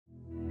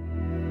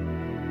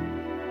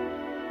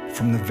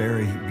From the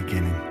very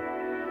beginning,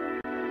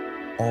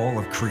 all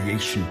of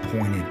creation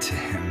pointed to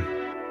him.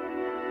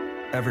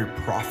 Every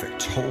prophet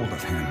told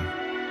of him.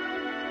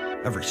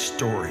 Every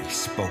story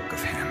spoke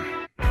of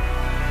him.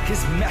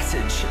 His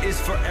message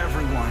is for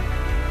everyone.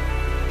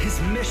 His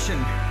mission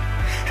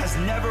has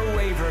never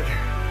wavered.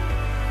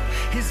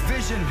 His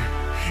vision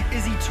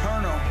is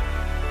eternal.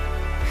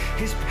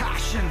 His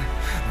passion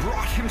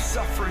brought him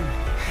suffering,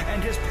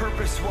 and his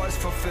purpose was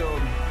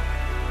fulfilled.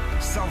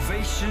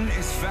 Salvation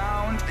is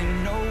found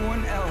in no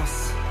one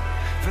else,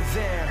 for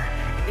there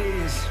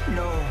is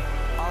no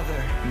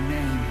other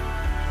name.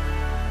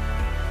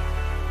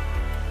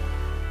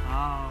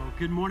 Oh,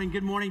 good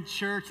morning,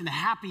 church, and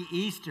happy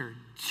Easter.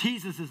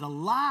 Jesus is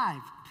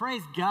alive.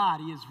 Praise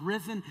God. He is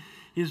risen.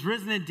 He is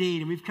risen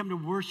indeed, and we've come to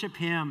worship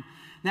him.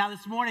 Now,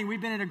 this morning,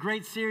 we've been in a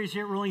great series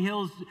here at Rolling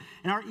Hills,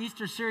 and our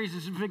Easter series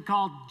has been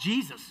called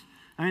Jesus.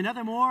 I mean,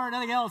 nothing more,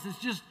 nothing else. It's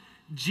just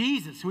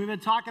Jesus. We've been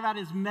talking about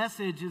his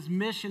message, his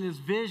mission, his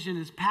vision,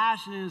 his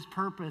passion, and his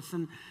purpose.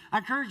 And I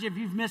encourage you, if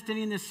you've missed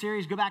any in this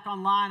series, go back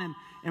online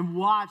and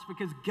watch,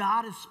 because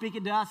God is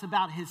speaking to us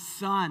about his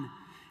son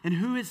and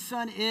who his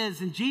son is.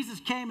 And Jesus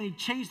came and he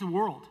changed the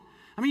world.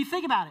 I mean, you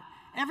think about it.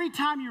 Every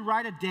time you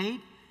write a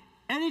date,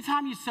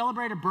 anytime you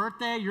celebrate a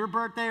birthday, your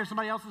birthday or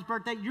somebody else's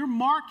birthday, you're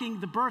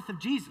marking the birth of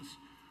Jesus,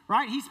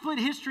 right? He split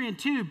history in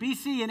two,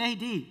 BC and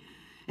AD.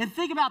 And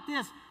think about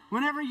this.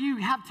 Whenever you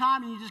have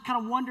time and you just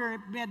kind of wonder,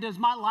 man, does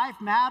my life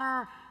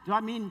matter? Do I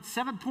mean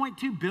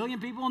 7.2 billion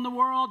people in the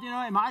world? You know,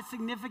 am I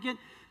significant?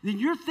 Then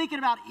you're thinking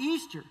about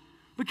Easter,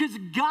 because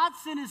God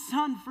sent his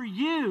son for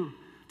you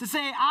to say,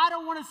 I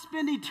don't want to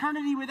spend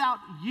eternity without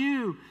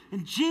you.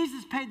 And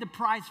Jesus paid the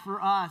price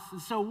for us.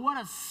 And so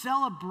what a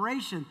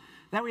celebration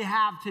that we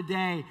have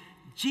today.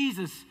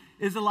 Jesus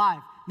is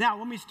alive. Now,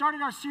 when we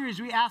started our series,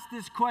 we asked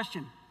this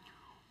question: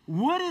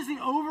 what is the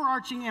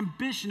overarching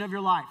ambition of your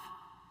life?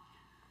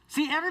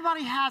 See,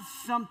 everybody has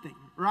something,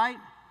 right?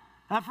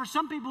 For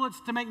some people,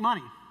 it's to make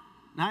money.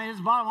 Now, here's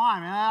the bottom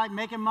line. I like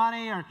making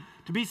money, or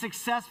to be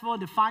successful and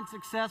define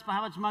success by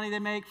how much money they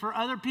make. For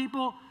other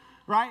people,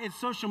 right, it's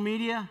social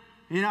media.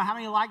 You know, how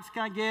many likes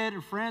can I get, or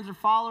friends or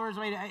followers?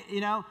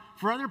 You know,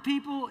 for other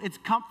people, it's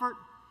comfort.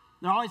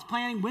 They're always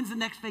planning, when's the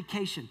next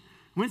vacation?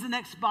 When's the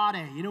next spa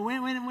day? You know,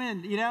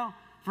 when, you know?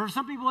 For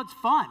some people, it's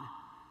fun.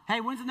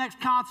 Hey, when's the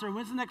next concert?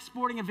 When's the next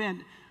sporting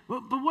event?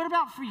 But what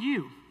about for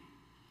you?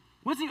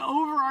 What's the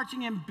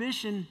overarching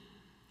ambition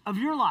of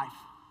your life?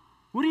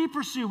 What do you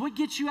pursue? What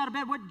gets you out of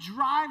bed? What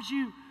drives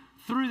you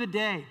through the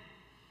day?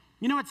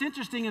 You know, what's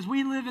interesting is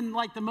we live in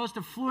like the most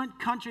affluent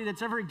country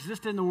that's ever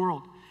existed in the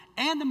world,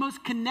 and the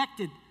most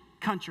connected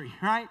country,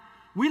 right?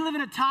 We live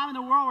in a time in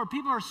the world where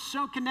people are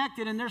so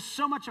connected and there's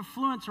so much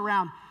affluence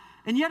around.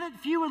 And yet,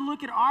 if you would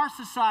look at our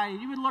society,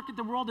 you would look at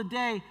the world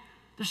today,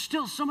 there's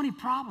still so many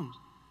problems.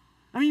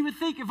 I mean, you would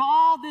think if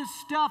all this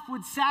stuff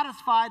would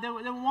satisfy,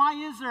 then why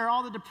is there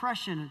all the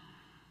depression?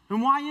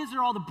 And why is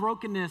there all the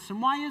brokenness?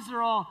 And why is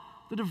there all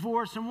the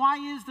divorce? And why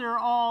is there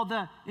all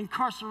the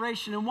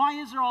incarceration? And why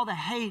is there all the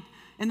hate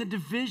and the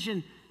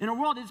division in our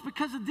world? It's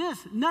because of this.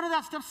 None of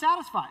that stuff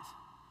satisfies.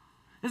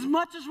 As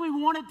much as we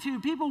wanted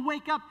to, people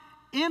wake up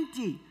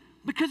empty,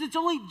 because it's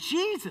only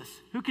Jesus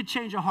who could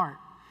change a heart.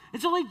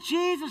 It's only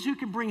Jesus who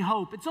can bring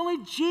hope. It's only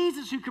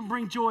Jesus who can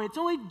bring joy. It's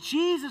only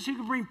Jesus who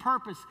can bring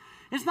purpose.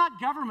 It's not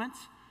governments.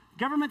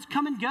 Governments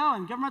come and go,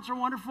 and governments are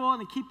wonderful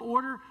and they keep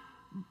order.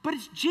 But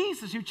it's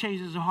Jesus who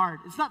changes a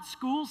heart. It's not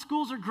schools.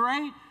 Schools are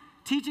great.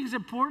 Teaching is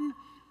important.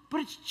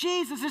 But it's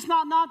Jesus. It's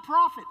not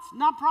nonprofits.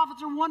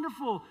 Nonprofits are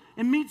wonderful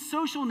and meet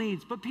social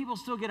needs, but people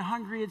still get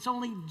hungry. It's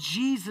only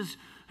Jesus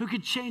who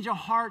could change a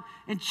heart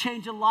and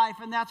change a life.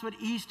 And that's what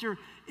Easter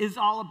is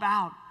all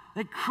about.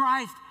 That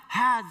Christ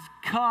has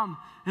come,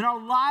 and our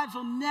lives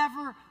will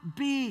never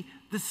be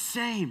the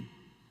same.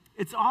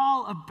 It's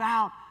all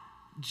about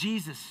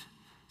Jesus.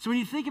 So when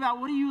you think about,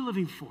 what are you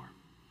living for?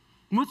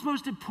 And what's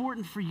most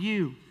important for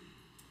you?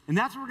 And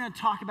that's what we're going to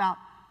talk about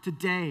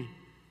today,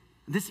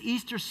 this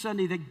Easter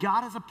Sunday, that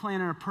God has a plan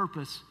and a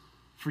purpose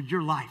for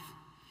your life.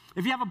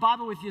 If you have a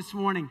Bible with you this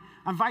morning,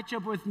 I invite you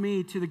up with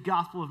me to the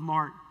Gospel of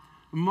Mark.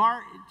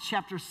 Mark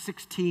chapter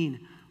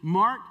 16.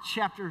 Mark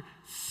chapter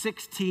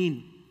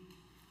 16.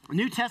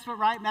 New Testament,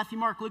 right? Matthew,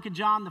 Mark, Luke, and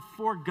John, the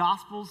four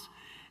Gospels.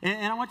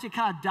 And I want you to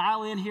kind of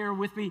dial in here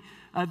with me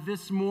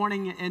this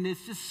morning. And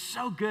it's just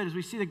so good as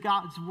we see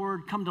God's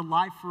word come to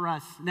life for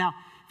us. Now,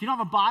 if you don't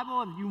have a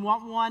Bible, if you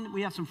want one,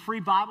 we have some free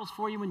Bibles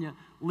for you. When you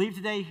leave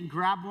today, you can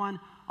grab one.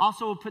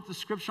 Also, we'll put the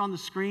scripture on the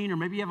screen, or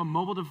maybe you have a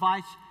mobile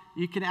device.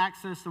 You can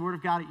access the Word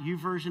of God at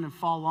YouVersion and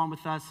follow along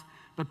with us.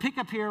 But pick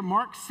up here,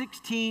 Mark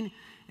 16,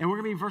 and we're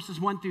going to be verses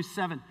 1 through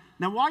 7.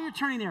 Now, while you're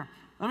turning there,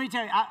 let me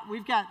tell you,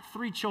 we've got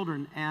 3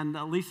 children, and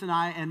Lisa and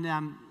I,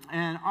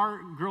 and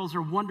our girls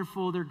are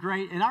wonderful. They're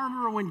great. And I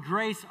remember when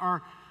Grace,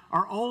 our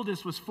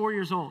oldest, was 4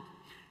 years old.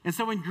 And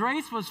so when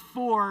Grace was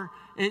 4,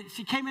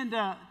 she came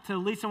into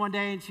Lisa one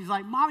day, and she's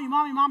like, Mommy.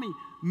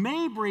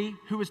 Mabry,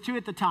 who was 2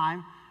 at the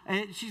time,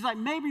 she's like,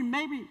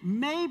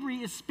 Mabry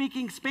is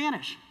speaking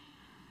Spanish.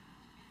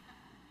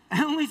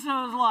 And Lisa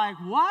was like,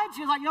 what?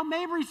 She was like,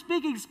 Mabry's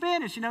speaking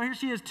Spanish. Here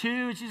she is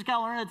too, and she's got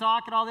to learn to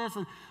talk and all this.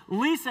 And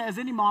Lisa, as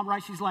any mom,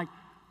 right, she's like,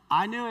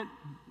 I knew it.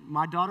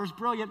 My daughter's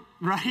brilliant,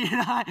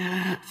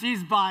 right?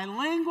 She's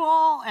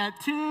bilingual at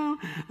 2.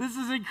 This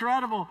is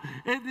incredible.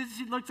 And then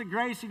she looks at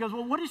Grace. She goes,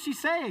 well, what is she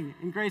saying?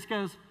 And Grace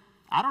goes,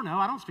 I don't know.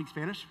 I don't speak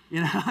Spanish.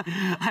 I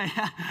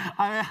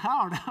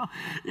don't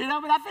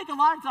know. But I think a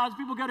lot of times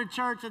people go to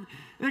church and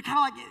they're kind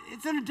of like,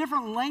 it's in a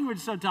different language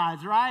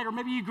sometimes, right? Or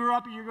maybe you grew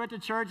up and you went to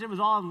church, it was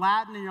all in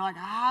Latin, and you're like,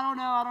 I don't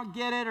know, I don't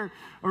get it.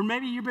 Or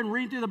maybe you've been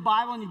reading through the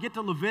Bible and you get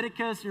to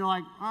Leviticus and you're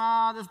like,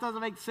 this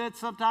doesn't make sense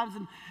sometimes.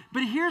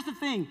 But here's the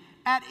thing.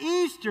 At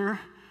Easter,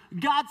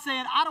 God's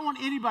saying, I don't want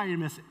anybody to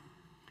miss it.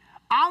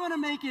 I'm going to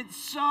make it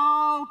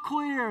so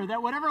clear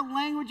that whatever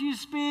language you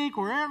speak,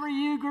 wherever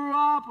you grew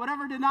up,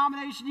 whatever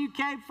denomination you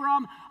came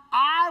from,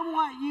 I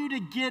want you to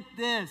get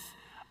this.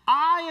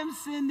 I am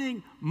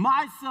sending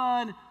my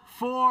son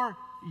for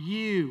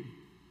you.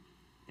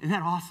 Isn't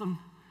that awesome?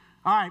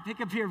 All right,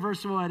 pick up here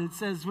verse 1. It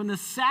says, when the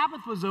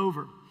Sabbath was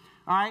over,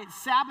 all right,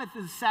 Sabbath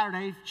is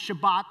Saturday,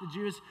 Shabbat. The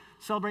Jews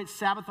celebrate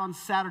Sabbath on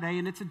Saturday,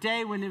 and it's a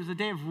day when it was a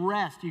day of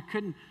rest. You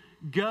couldn't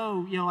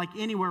go, like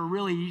anywhere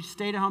really. You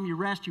stayed at home, you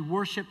rest, you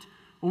worshiped.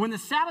 Well, when the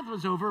Sabbath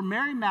was over,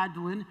 Mary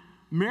Magdalene,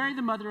 Mary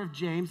the mother of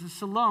James, and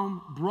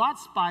Salome brought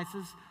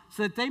spices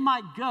so that they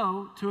might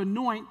go to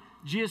anoint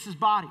Jesus'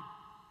 body.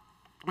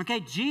 Okay,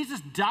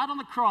 Jesus died on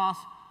the cross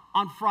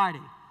on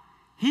Friday.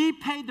 He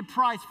paid the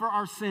price for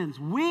our sins.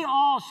 We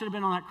all should have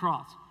been on that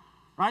cross,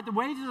 right? The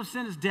wages of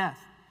sin is death.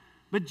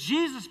 But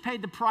Jesus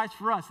paid the price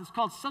for us. It's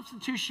called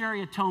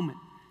substitutionary atonement.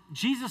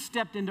 Jesus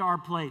stepped into our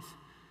place.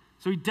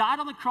 So he died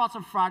on the cross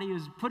on Friday. He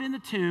was put in the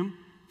tomb.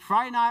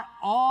 Friday night,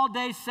 all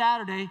day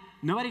Saturday,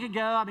 nobody could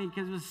go,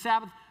 because it was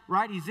Sabbath,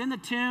 right? He's in the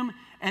tomb,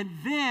 and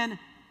then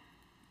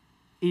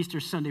Easter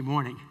Sunday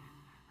morning,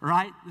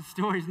 right? The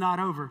story's not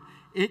over.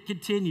 It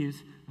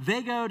continues.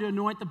 They go to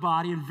anoint the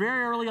body, and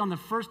very early on the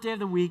first day of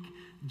the week,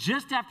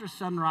 just after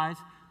sunrise,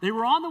 they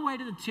were on the way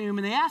to the tomb,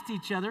 and they asked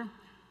each other,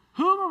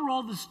 who will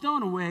roll the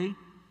stone away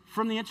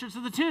from the entrance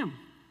of the tomb?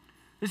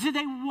 They said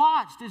they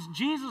watched as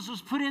Jesus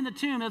was put in the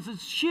tomb, as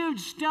this huge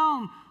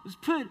stone was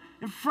put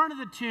in front of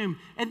the tomb.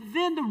 And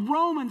then the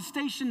Romans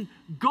stationed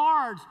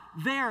guards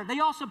there. They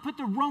also put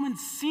the Roman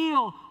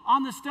seal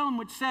on the stone,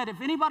 which said,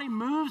 if anybody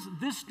moves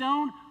this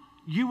stone,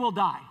 you will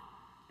die.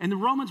 And the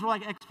Romans were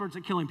like experts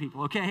at killing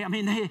people, okay?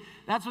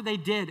 That's what they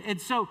did. And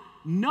so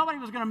nobody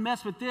was going to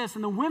mess with this.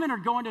 And the women are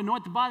going to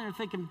anoint the body, and they're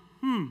thinking,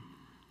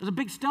 there's a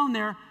big stone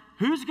there.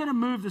 Who's going to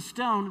move the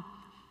stone?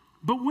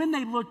 But when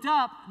they looked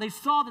up, they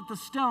saw that the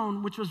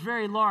stone, which was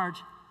very large,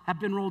 had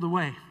been rolled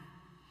away.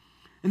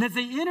 And as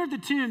they entered the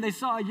tomb, they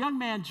saw a young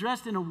man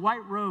dressed in a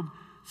white robe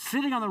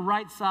sitting on the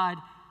right side,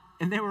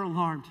 and they were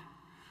alarmed.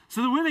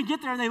 So the women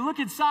get there, and they look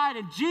inside,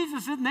 and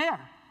Jesus isn't there.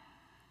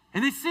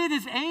 And they see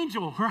this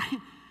angel, right? And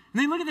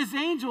they look at this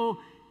angel.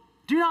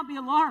 Do not be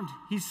alarmed,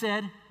 he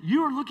said.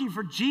 You are looking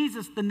for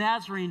Jesus the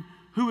Nazarene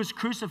who was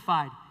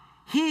crucified.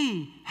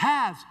 He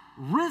has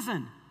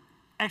risen!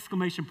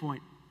 Exclamation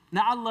point.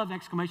 Now, I love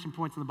exclamation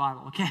points in the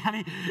Bible,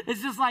 okay?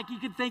 It's just like you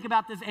could think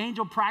about this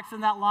angel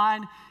practicing that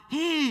line.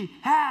 He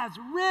has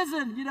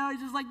risen. He's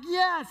just like,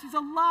 yes, he's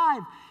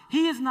alive.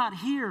 He is not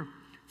here.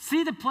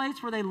 See the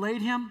place where they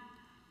laid him?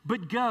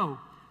 But go,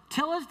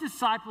 tell his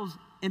disciples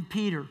and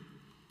Peter,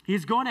 he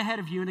is going ahead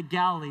of you into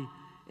Galilee,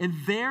 and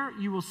there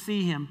you will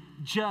see him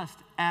just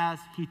as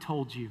he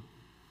told you.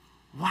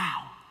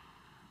 Wow.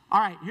 All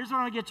right, here's what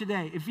I want to get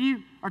today. If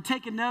you are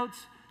taking notes,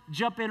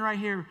 jump in right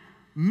here.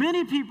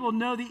 Many people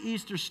know the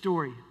Easter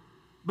story,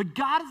 but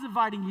God is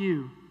inviting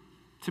you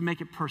to make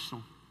it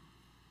personal.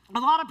 A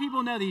lot of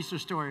people know the Easter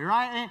story,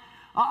 right? And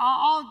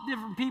all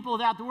different people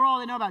throughout the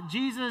world, they know about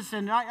Jesus,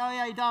 and oh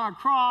yeah, he died on a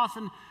cross,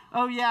 and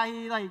oh yeah,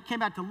 he came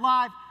back to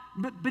life.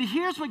 But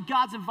here's what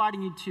God's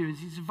inviting you to, is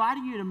he's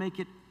inviting you to make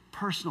it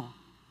personal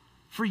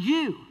for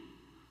you.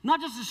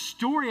 Not just a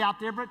story out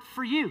there, but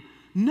for you.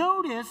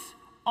 Notice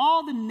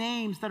all the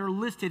names that are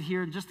listed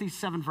here in just these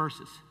 7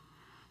 verses.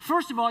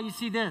 First of all, you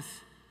see this.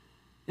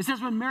 It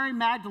says when Mary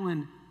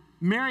Magdalene,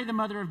 Mary the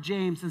mother of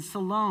James, and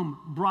Salome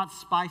brought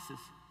spices.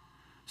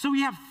 So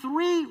we have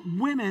 3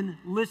 women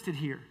listed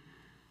here.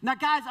 Now,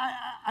 guys,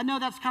 I know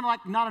that's kind of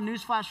like not a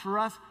newsflash for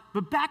us,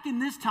 but back in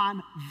this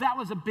time, that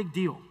was a big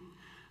deal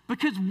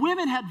because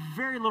women had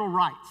very little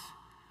rights.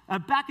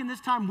 Back in this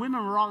time,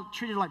 women were all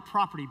treated like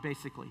property,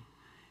 basically.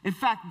 In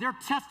fact, their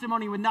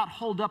testimony would not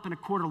hold up in a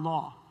court of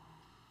law.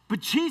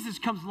 But Jesus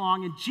comes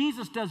along, and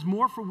Jesus does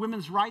more for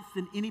women's rights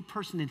than any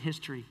person in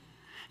history.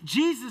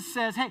 Jesus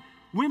says, hey,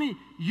 women,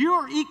 you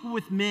are equal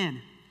with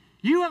men.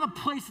 You have a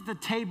place at the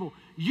table.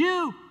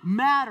 You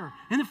matter.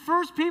 And the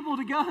first people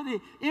to go to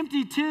the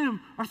empty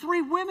tomb are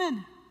 3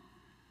 women.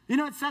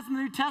 It says in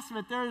the New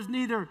Testament, there is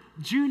neither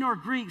Jew nor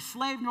Greek,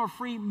 slave nor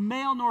free,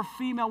 male nor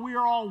female. We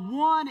are all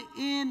one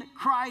in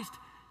Christ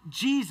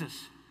Jesus.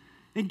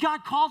 And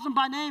God calls them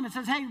by name and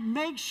says, hey,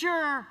 make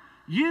sure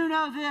you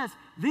know this.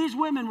 These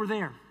women were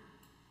there.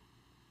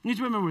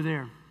 These women were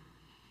there.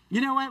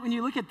 You know what? When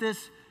you look at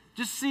this,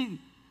 just see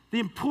the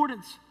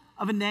importance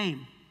of a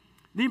name.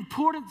 The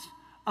importance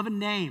of a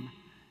name.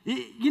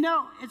 You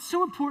know, it's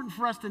so important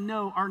for us to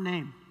know our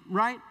name,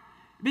 right?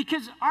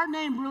 Because our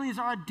name really is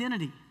our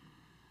identity.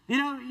 You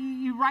know,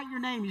 you write your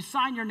name, you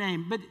sign your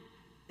name, but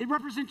it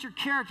represents your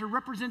character,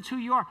 represents who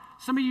you are.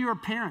 Some of you are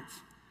parents.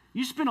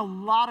 You spent a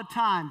lot of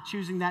time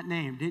choosing that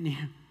name, didn't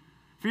you?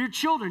 For your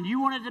children, you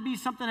wanted to be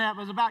something that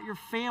was about your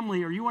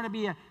family, or you want to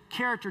be a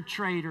character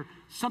trait or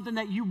something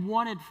that you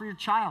wanted for your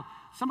child.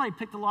 Somebody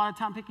picked a lot of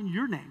time picking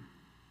your name.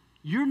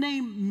 Your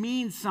name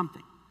means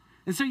something.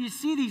 And so you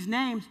see these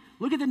names.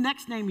 Look at the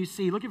next name you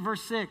see. Look at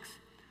verse 6.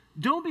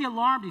 Don't be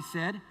alarmed, he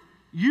said.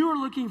 You are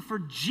looking for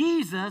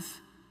Jesus,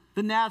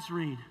 the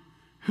Nazarene,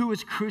 who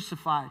was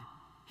crucified.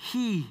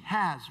 He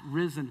has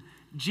risen.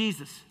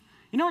 Jesus.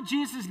 You know what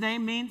Jesus'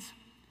 name means?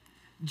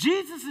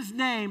 Jesus'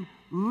 name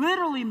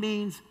literally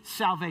means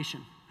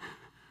salvation.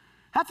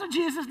 That's what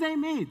Jesus'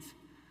 name means.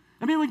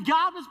 I mean, when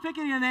God was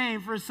picking a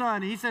name for his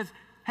son, he says,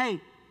 hey,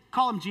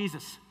 call him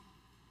Jesus.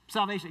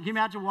 Salvation. Can you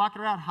imagine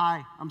walking around?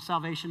 Hi, I'm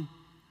salvation.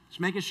 Just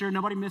making sure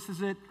nobody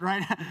misses it,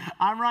 right?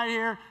 I'm right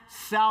here.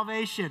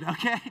 Salvation,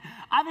 okay?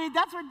 I mean,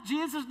 that's what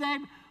Jesus'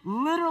 name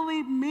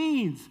literally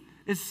means,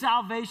 is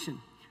salvation.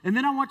 And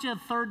then I want you a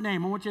third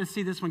name. I want you to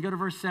see this one. Go to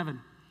verse 7.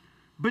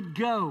 But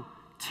go,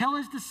 tell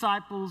his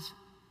disciples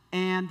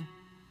and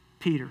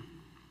Peter.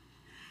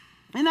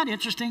 Isn't that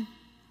interesting?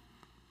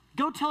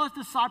 Go tell his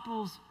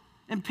disciples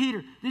and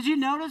Peter. Did you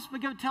notice?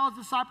 But go tell his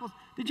disciples.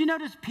 Did you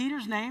notice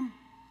Peter's name?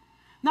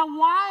 Now,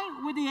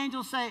 why would the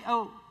angel say,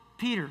 oh,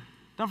 Peter?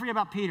 Don't forget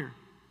about Peter.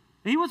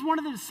 He was one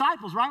of the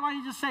disciples, right? Why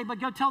did he just say, but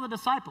go tell the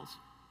disciples?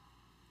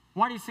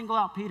 Why did he single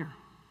out Peter?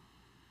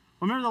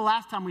 Remember the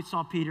last time we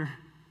saw Peter?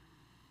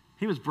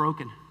 He was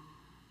broken.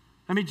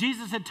 I mean,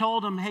 Jesus had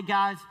told him, hey,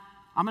 guys,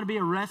 I'm going to be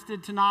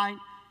arrested tonight,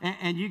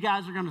 and you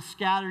guys are going to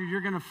scatter.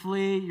 You're going to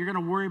flee. You're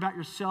going to worry about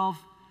yourself.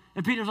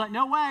 And Peter's like,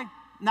 no way,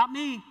 not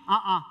me.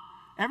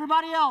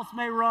 Everybody else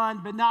may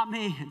run, but not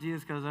me. And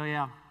Jesus goes, oh,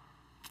 yeah,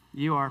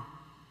 you are.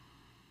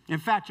 In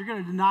fact, you're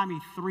going to deny me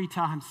 3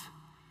 times.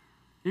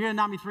 You're going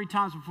to deny me 3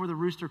 times before the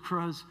rooster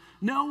crows.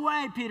 No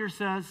way, Peter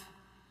says.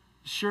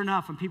 Sure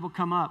enough, when people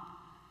come up,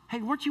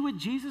 hey, weren't you with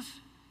Jesus?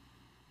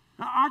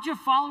 Aren't you a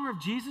follower of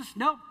Jesus?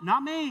 Nope,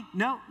 not me.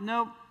 Nope.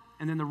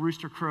 And then the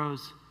rooster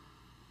crows.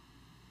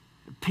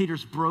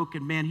 Peter's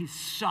broken, man. He's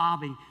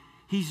sobbing.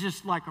 He's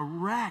just like a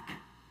wreck.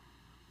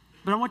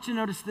 But I want you to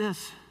notice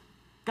this.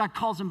 God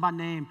calls him by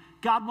name.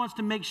 God wants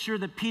to make sure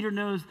that Peter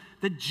knows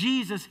that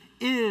Jesus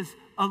is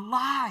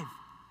alive,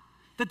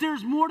 that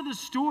there's more to the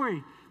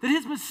story, that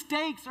his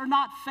mistakes are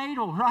not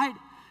fatal, right?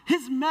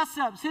 His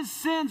mess-ups, his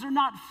sins are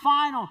not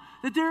final,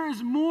 that there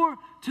is more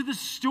to the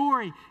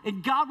story.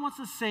 And God wants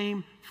the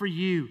same for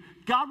you.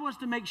 God wants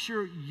to make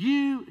sure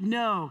you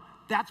know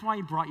that's why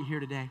he brought you here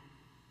today.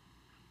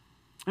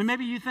 And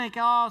maybe you think,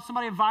 oh,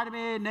 somebody invited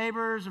me,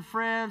 neighbors or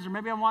friends, or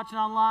maybe I'm watching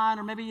online,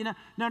 or maybe,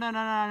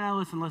 no.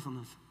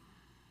 Listen.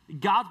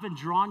 God's been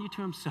drawing you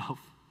to himself.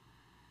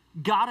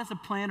 God has a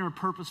plan or a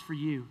purpose for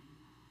you.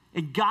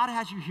 And God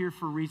has you here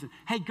for a reason.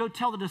 Hey, go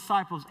tell the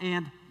disciples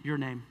and your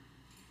name.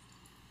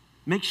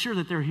 Make sure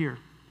that they're here.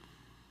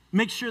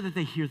 Make sure that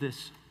they hear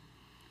this.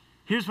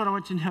 Here's what I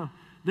want you to know.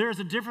 There is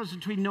a difference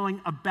between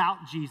knowing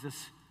about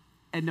Jesus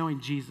and knowing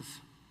Jesus.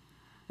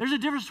 There's a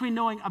difference between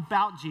knowing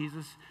about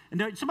Jesus and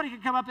knowing. Somebody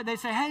could come up and they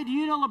say, hey, do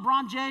you know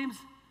LeBron James?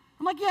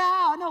 I'm like, yeah,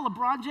 I know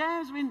LeBron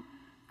James. I mean,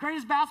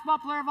 greatest basketball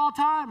player of all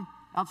time.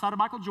 Outside of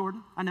Michael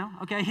Jordan, I know,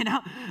 okay, you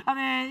know. I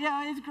mean,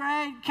 yeah, he's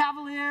great.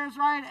 Cavaliers,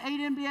 right? 8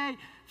 NBA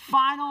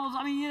finals.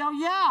 I mean, you know,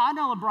 yeah, I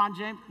know LeBron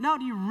James. No,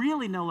 do you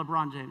really know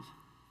LeBron James?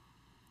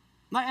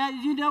 Like,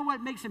 do you know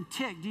what makes him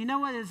tick? Do you know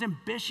what his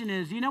ambition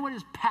is? Do you know what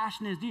his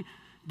passion is?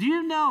 Do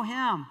you know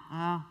him?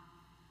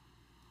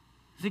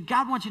 See,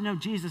 God wants you to know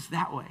Jesus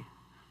that way.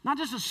 Not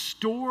just a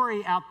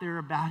story out there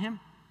about him,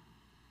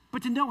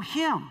 but to know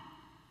him.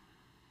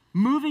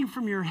 Moving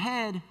from your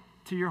head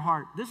to your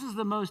heart. This is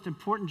the most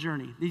important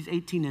journey, these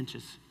 18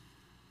 inches.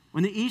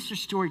 When the Easter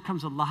story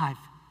comes alive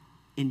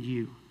in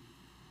you.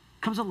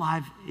 Comes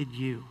alive in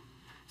you.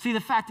 See,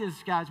 the fact is,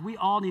 guys, we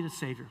all need a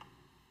Savior.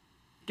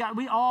 God,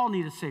 we all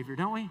need a Savior,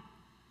 don't we?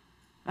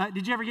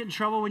 Did you ever get in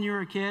trouble when you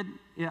were a kid?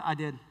 Yeah, I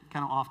did,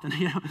 kind of often,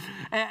 you know.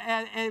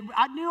 And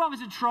I knew I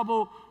was in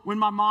trouble when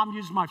my mom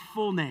used my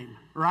full name,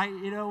 right?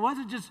 You know, it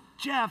wasn't just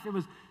Jeff, it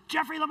was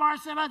Jeffrey Lamar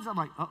Simmons. I'm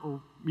like,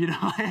 uh-oh, you know.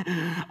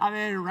 I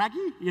mean, Reggie,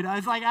 you know,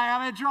 it's like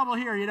I'm in trouble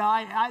here, you know.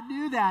 I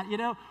knew that, you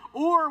know.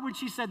 Or when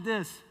she said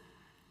this,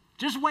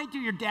 just wait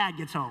till your dad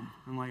gets home.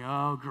 I'm like,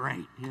 oh,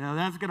 great, you know,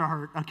 that's going to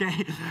hurt,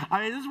 okay.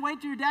 I mean, just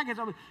wait till your dad gets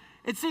home.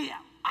 And see,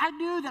 I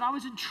knew that I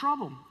was in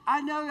trouble.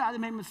 I know I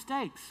made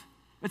mistakes.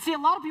 But see, a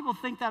lot of people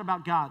think that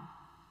about God.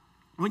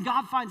 When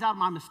God finds out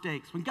my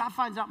mistakes, when God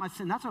finds out my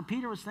sin, that's what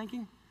Peter was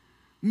thinking.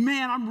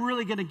 Man, I'm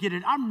really going to get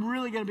it. I'm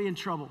really going to be in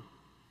trouble.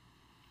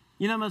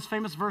 You know the most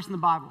famous verse in the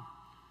Bible?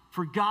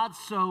 For God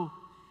so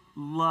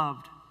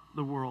loved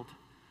the world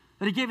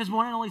that he gave his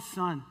one and only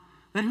son,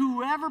 that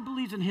whoever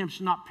believes in him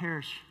should not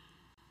perish,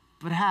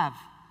 but have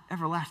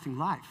everlasting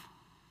life.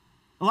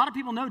 A lot of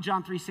people know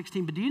John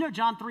 3:16, but do you know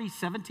John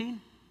 3:17?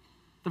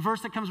 The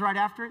verse that comes right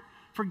after it?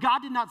 For God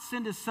did not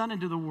send his son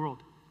into the world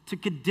to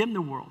condemn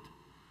the world,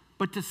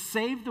 but to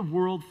save the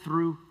world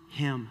through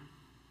him.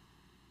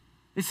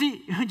 You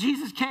see, when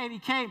Jesus came, he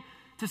came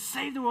to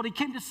save the world. He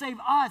came to save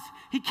us.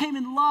 He came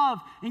in love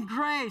and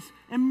grace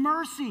and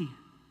mercy.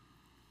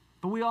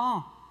 But we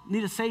all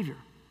need a Savior.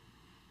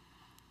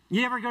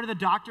 You ever go to the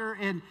doctor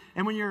and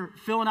when you're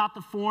filling out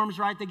the forms,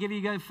 right, they give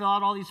you go fill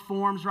out all these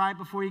forms, right,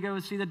 before you go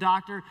see the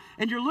doctor,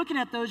 and you're looking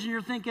at those and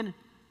you're thinking,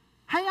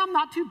 hey, I'm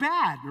not too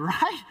bad,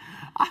 right?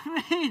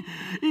 I mean,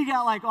 you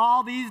got like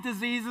all these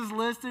diseases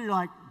listed. You're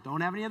like,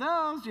 don't have any of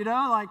those,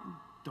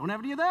 don't have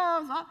any of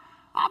those.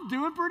 I'm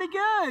doing pretty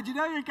good. You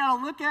kind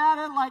of look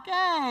at it like,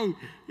 hey,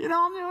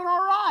 I'm doing all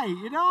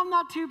right. I'm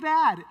not too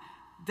bad.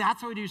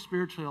 That's what we do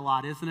spiritually a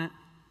lot, isn't it?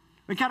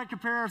 We kind of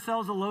compare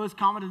ourselves to the lowest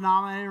common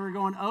denominator. We're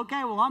going,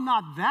 okay, well, I'm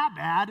not that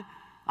bad.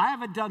 I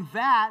haven't done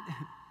that.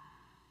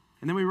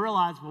 And then we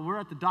realize, well, we're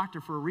at the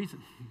doctor for a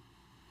reason.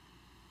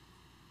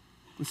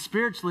 And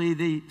spiritually,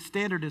 the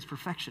standard is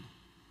perfection.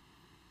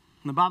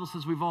 And the Bible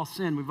says we've all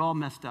sinned. We've all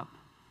messed up.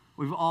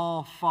 We've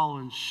all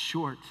fallen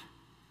short.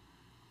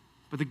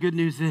 But the good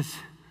news is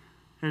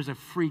there's a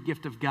free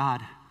gift of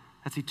God.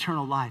 That's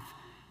eternal life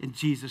in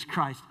Jesus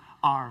Christ,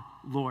 our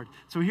Lord.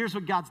 So here's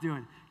what God's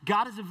doing.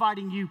 God is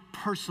inviting you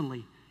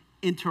personally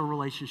into a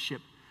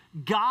relationship.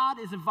 God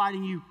is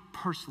inviting you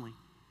personally.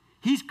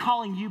 He's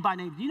calling you by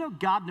name. Do you know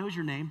God knows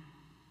your name?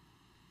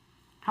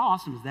 How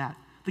awesome is that?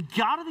 The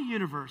God of the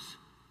universe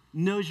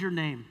knows your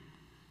name.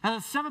 Out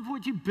of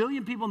 7.2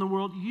 billion people in the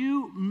world,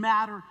 you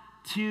matter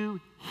to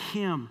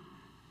him.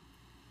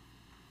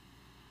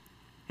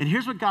 And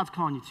here's what God's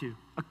calling you to,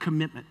 a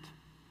commitment.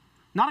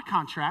 Not a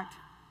contract,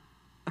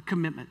 a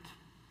commitment.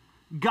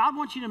 God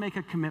wants you to make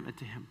a commitment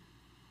to him.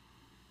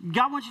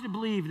 God wants you to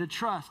believe and to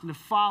trust and to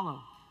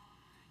follow.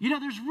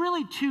 There's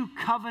really two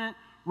covenant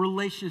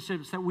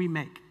relationships that we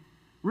make.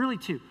 Really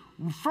two.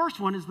 First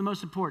one is the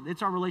most important.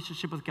 It's our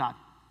relationship with God,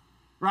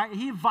 right?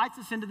 He invites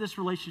us into this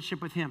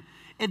relationship with him.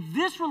 And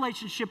this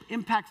relationship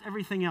impacts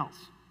everything else.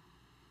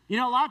 A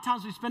lot of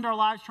times we spend our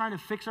lives trying to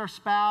fix our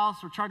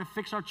spouse or trying to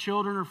fix our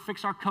children or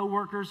fix our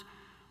coworkers,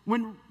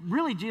 when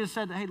really Jesus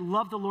said, hey,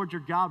 love the Lord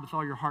your God with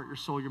all your heart, your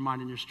soul, your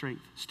mind, and your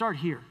strength. Start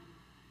here,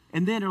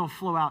 and then it'll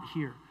flow out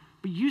here.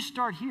 But you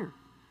start here.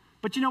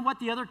 But you know what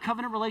the other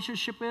covenant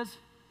relationship is?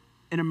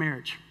 In a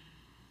marriage,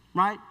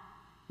 right?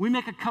 We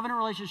make a covenant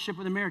relationship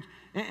with a marriage.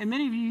 And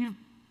many of you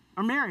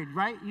are married,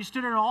 right? You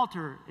stood at an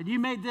altar, and you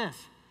made this,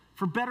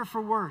 for better,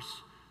 for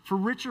worse, for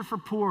richer, for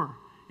poor,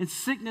 in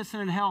sickness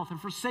and in health,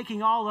 and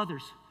forsaking all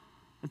others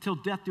until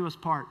death do us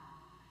part.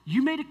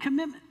 You made a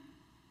commitment.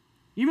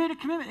 You made a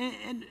commitment,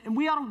 and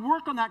we ought to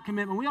work on that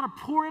commitment. We ought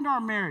to pour into our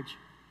marriage.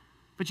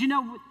 But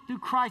through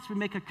Christ, we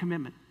make a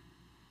commitment.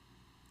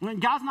 When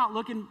God's not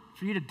looking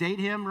for you to date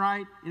him,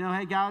 right?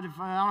 Hey, God, if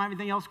I don't have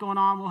anything else going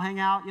on, we'll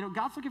hang out.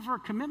 God's looking for a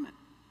commitment.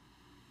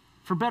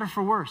 For better,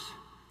 for worse,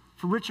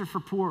 for richer, for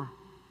poor,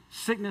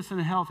 sickness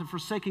and health, and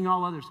forsaking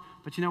all others.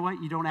 But you know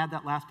what? You don't add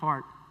that last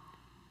part.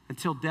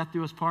 Until death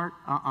do us part?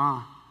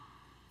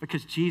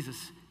 Because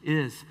Jesus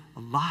is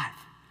alive.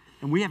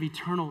 And we have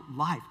eternal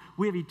life.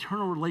 We have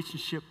eternal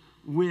relationship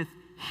with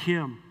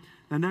him.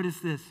 Now notice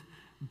this.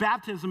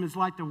 Baptism is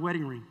like the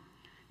wedding ring.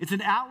 It's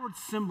an outward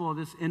symbol of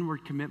this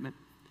inward commitment.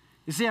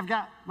 You see, I've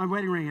got my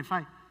wedding ring. If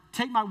I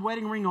take my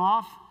wedding ring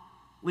off,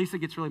 Lisa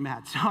gets really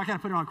mad, so I got to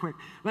put it on quick.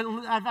 But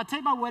if I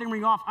take my wedding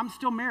ring off, I'm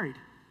still married,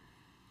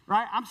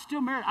 right? I'm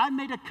still married. I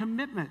made a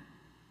commitment.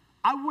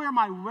 I wear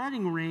my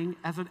wedding ring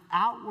as an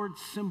outward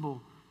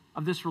symbol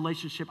of this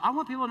relationship. I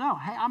want people to know,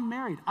 hey, I'm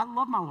married. I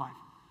love my wife.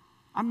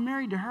 I'm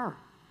married to her.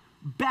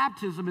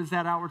 Baptism is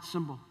that outward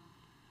symbol.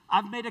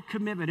 I've made a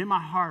commitment in my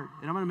heart,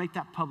 and I'm going to make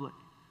that public.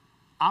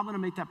 I'm going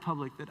to make that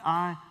public that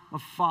I'm a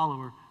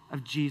follower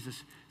of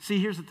Jesus. See,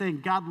 here's the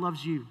thing. God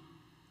loves you.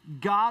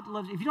 God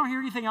loves you. If you don't hear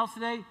anything else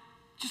today,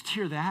 just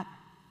hear that.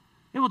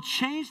 It will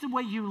change the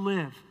way you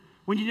live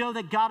when you know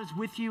that God is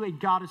with you and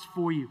God is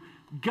for you.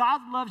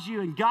 God loves you,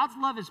 and God's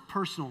love is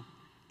personal.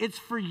 It's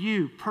for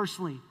you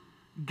personally.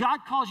 God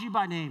calls you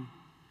by name.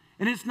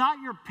 And it's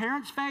not your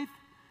parents' faith,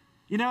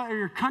 or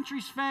your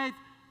country's faith,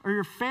 or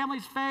your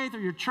family's faith, or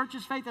your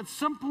church's faith. At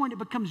some point, it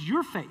becomes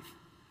your faith.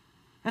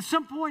 At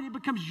some point, it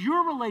becomes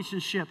your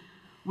relationship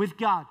with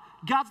God.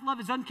 God's love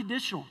is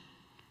unconditional.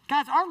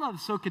 Guys, our love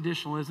is so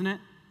conditional, isn't it?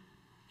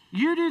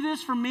 You do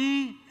this for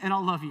me, and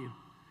I'll love you.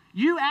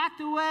 You act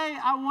the way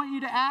I want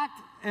you to act,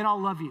 and I'll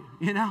love you,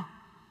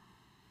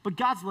 But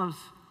God's love is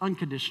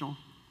unconditional.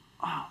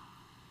 Oh,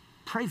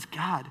 praise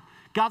God.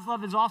 God's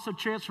love is also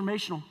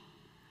transformational.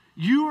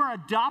 You are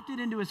adopted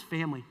into his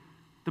family,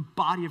 the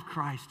body of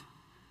Christ.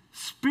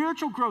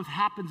 Spiritual growth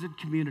happens in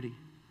community.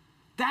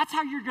 That's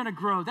how you're going to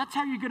grow. That's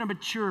how you're going to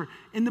mature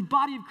in the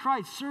body of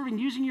Christ, serving,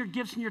 using your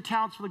gifts and your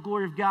talents for the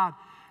glory of God.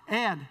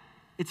 And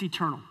it's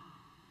eternal.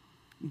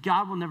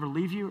 God will never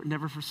leave you or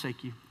never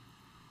forsake you.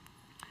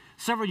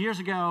 Several years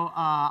ago,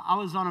 I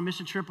was on a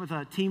mission trip with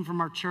a team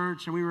from our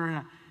church, and we were in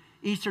an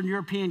Eastern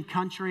European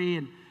country,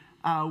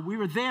 and we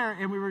were there,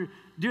 and we were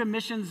doing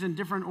missions in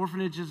different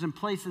orphanages and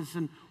places.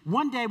 And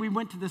one day, we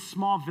went to this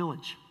small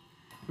village.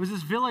 It was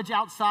this village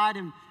outside,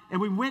 and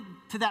we went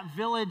to that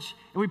village,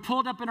 and we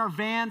pulled up in our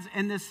vans,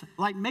 and this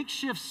like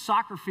makeshift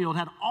soccer field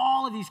had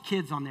all of these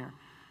kids on there.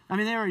 I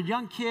mean, they were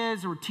young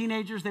kids, they were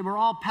teenagers, they were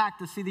all packed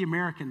to see the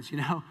Americans, you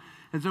know.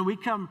 And so we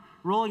come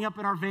rolling up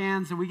in our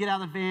vans, and we get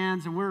out of the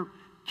vans, and we're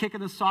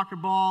kicking the soccer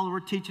ball, and we're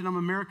teaching them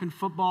American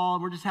football,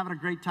 and we're just having a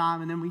great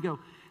time. And then we go,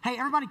 hey,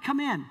 everybody come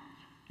in.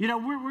 You know,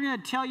 we're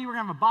going to tell you, we're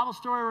going to have a Bible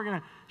story, we're going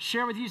to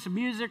share with you some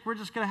music, we're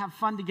just going to have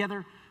fun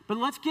together. But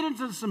let's get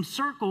into some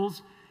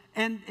circles,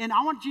 and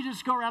I want you to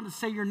just go around and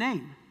say your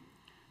name.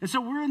 And so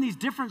we're in these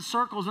different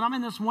circles, and I'm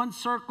in this one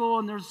circle,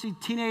 and there's these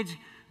teenage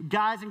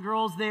guys and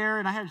girls there,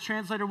 and I had a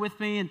translator with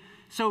me, and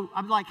so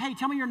I'm like, hey,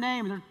 tell me your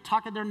name, and they're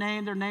talking their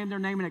name,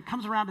 and it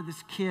comes around to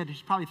this kid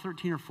who's probably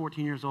 13 or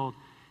 14 years old.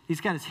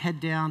 He's got his head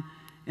down,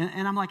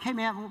 and I'm like, hey,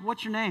 man,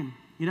 what's your name?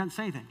 He doesn't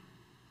say anything.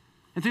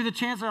 And through the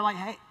translator, I'm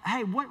like,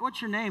 hey,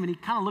 what's your name? And he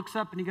kind of looks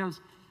up, and he goes,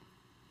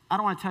 I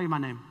don't want to tell you my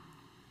name.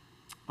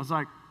 I was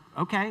like,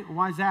 okay,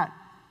 why is that?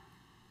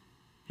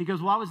 He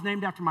goes, well, I was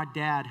named after my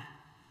dad,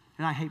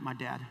 and I hate my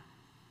dad.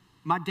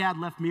 My dad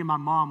left me and my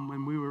mom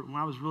when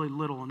I was really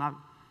little, and I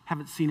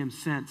haven't seen him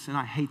since, and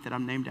I hate that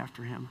I'm named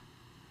after him.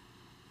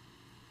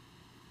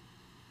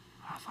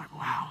 I was like,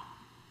 wow.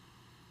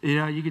 You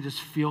know, you could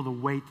just feel the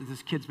weight that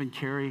this kid's been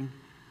carrying.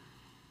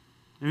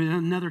 And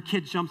another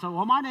kid jumps up,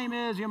 well, my name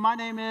is,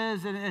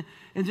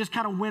 and just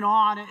kind of went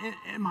on,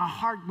 and my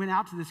heart went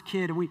out to this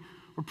kid, and we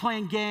were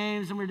playing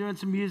games, and we were doing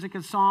some music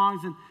and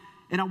songs,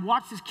 and I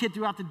watched this kid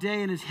throughout the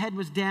day, and his head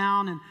was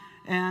down,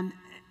 and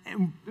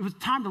it was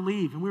time to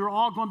leave, and we were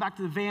all going back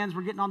to the vans.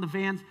 We're getting on the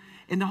vans,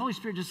 and the Holy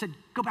Spirit just said,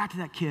 go back to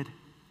that kid.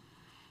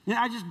 And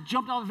I just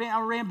jumped out of the van.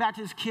 I ran back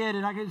to this kid,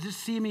 and I could just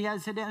see me. I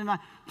said, and I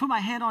put my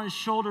hand on his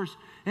shoulders,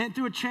 and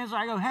through a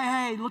translator, I go,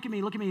 hey, look at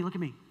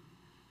me.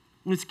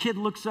 And this kid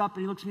looks up,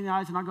 and he looks me in the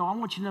eyes, and I go, I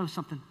want you to know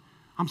something.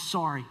 I'm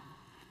sorry,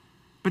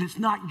 but it's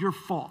not your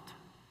fault,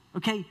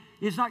 okay?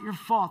 It's not your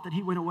fault that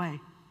he went away.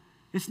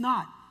 It's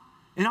not.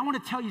 And I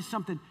want to tell you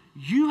something.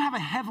 You have a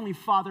heavenly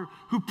Father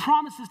who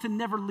promises to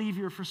never leave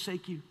you or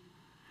forsake you.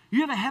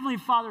 You have a heavenly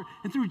Father,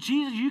 and through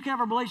Jesus, you can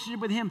have a relationship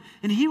with him,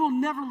 and he will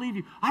never leave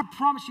you. I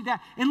promise you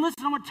that. And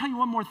listen, I want to tell you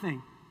one more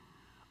thing.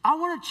 I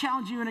want to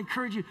challenge you and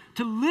encourage you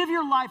to live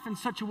your life in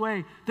such a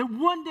way that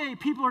one day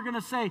people are going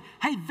to say,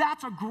 hey,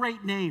 that's a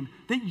great name.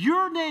 That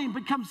your name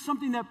becomes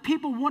something that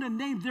people want to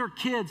name their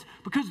kids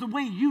because of the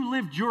way you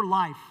lived your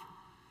life.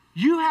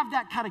 You have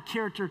that kind of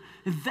character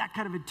and that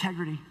kind of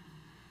integrity.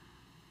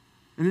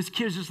 And this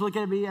kid's just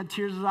looking at me, he had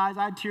tears in his eyes,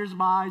 I had tears in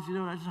my eyes, you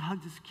know, and I just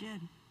hugged this kid.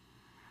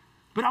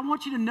 But I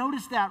want you to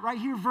notice that right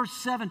here, verse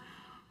 7,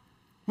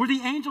 where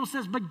the angel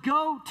says, but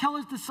go tell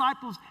his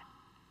disciples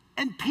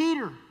and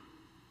Peter.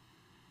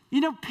 You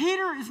know,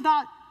 Peter is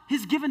not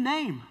his given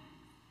name.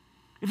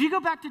 If you go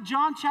back to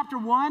John chapter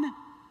 1,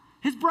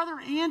 his brother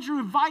Andrew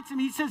invites him.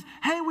 He says,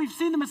 hey, we've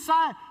seen the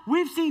Messiah.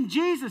 We've seen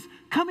Jesus.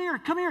 Come here.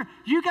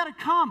 You got to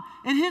come.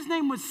 And his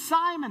name was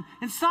Simon.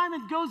 And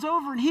Simon goes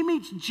over and he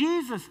meets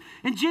Jesus.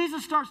 And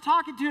Jesus starts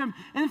talking to him.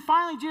 And then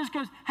finally Jesus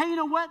goes, hey, you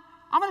know what?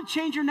 I'm going to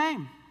change your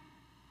name.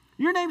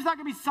 Your name's not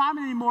going to be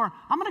Simon anymore.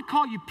 I'm going to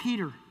call you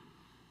Peter.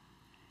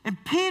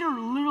 And Peter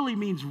literally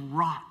means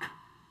rock.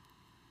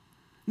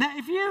 Now,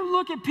 if you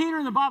look at Peter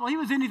in the Bible, he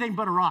was anything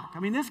but a rock. I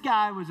mean, this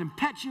guy was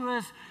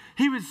impetuous.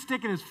 He was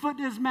sticking his foot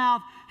in his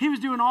mouth. He was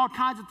doing all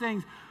kinds of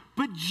things.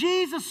 But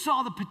Jesus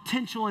saw the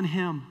potential in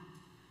him.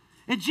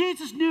 And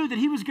Jesus knew that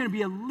he was going to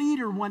be a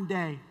leader one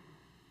day.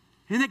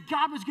 And that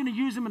God was going to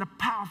use him in a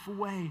powerful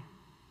way.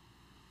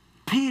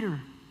 Peter,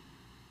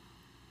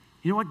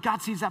 you know what?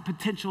 God sees that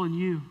potential in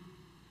you.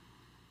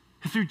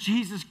 And through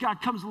Jesus,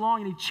 God comes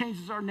along and he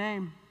changes our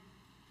name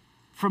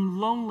from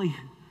lonely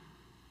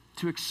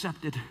to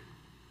accepted.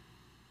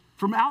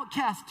 From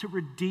outcast to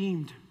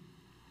redeemed.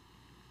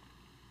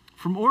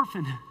 From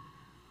orphan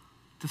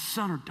to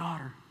son or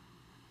daughter.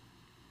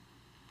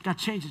 God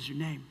changes your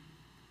name.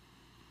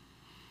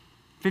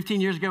 15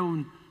 years ago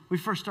when we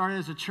first started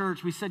as a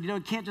church, we said, you know,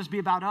 it can't just be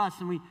about us.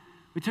 And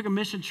we took a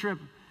mission trip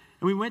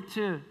and we went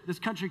to this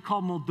country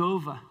called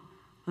Moldova,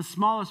 the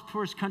smallest,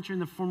 poorest country in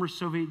the former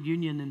Soviet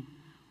Union. And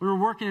we were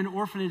working in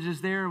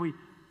orphanages there. We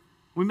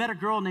met a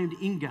girl named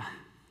Inga.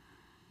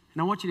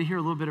 And I want you to hear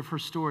a little bit of her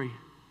story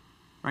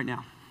right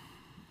now.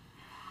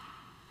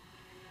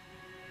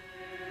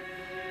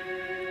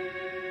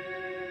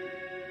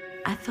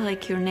 I feel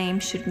like your name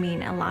should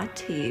mean a lot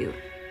to you.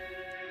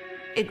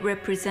 It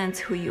represents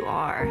who you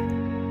are.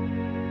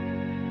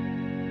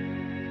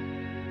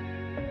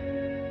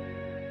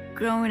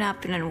 Growing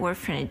up in an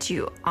orphanage,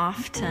 you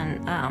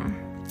often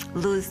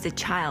lose the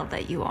child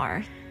that you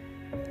are.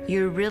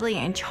 You're really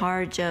in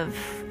charge of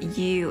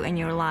you and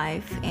your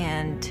life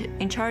and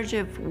in charge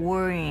of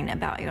worrying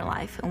about your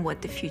life and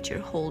what the future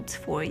holds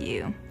for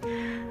you.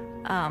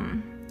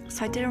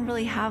 So I didn't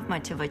really have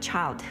much of a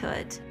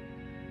childhood.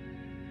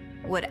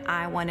 What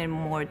I wanted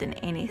more than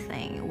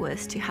anything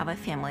was to have a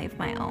family of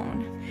my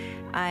own.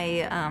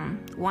 I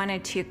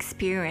wanted to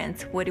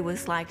experience what it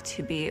was like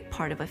to be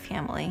part of a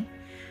family,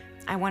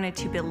 I wanted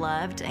to be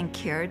loved and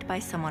cared by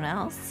someone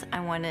else. I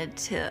wanted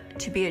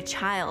to be a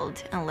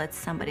child and let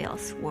somebody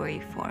else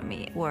worry for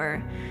me,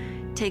 or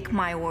take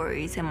my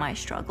worries and my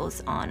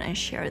struggles on and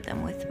share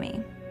them with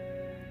me.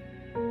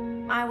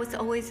 I was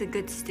always a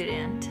good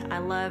student. I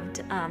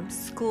loved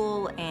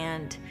school,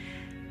 and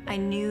I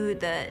knew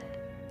that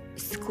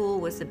school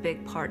was a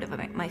big part of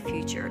my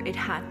future. It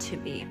had to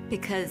be,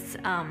 because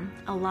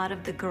a lot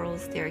of the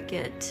girls there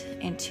get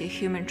into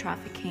human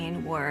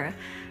trafficking, or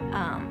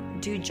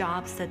do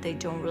jobs that they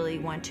don't really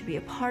want to be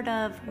a part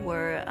of,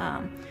 or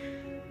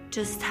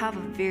just have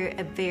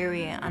a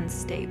very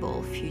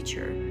unstable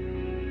future.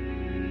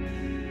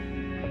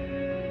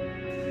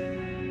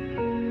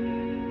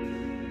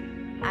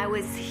 I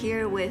was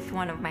here with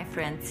one of my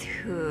friends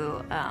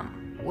who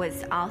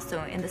was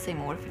also in the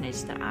same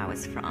orphanage that I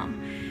was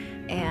from,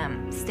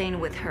 and staying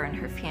with her and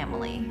her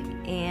family.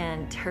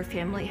 And her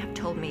family have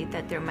told me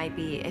that there might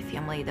be a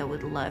family that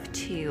would love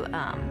to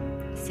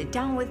sit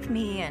down with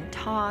me and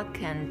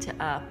talk, and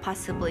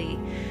possibly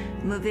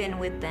move in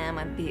with them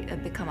and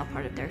become a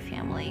part of their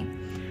family.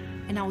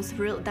 And that was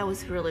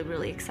really,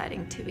 really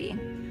exciting to me.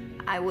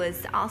 I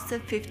was also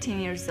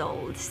 15 years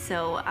old,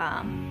 so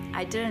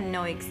I didn't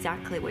know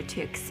exactly what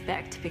to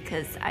expect,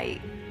 because I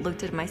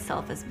looked at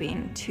myself as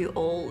being too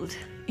old,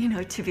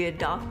 to be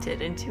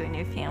adopted into a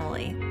new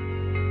family.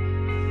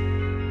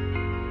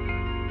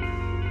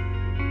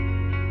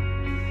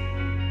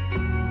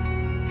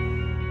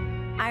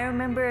 I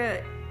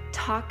remember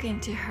talking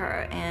to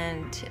her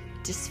and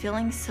just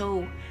feeling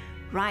so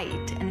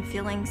right and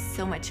feeling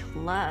so much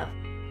love.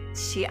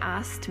 She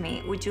asked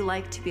me, "Would you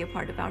like to be a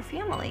part of our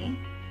family?"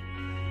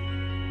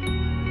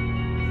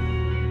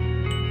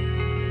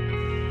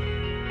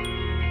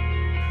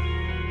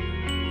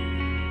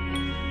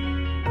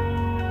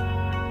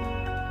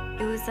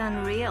 It was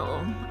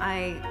unreal.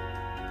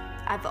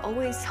 I've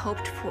always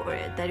hoped for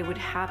it, that it would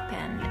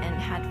happen, and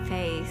had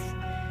faith,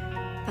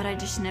 but I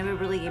just never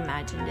really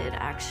imagined it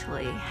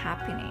actually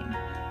happening.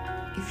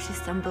 It was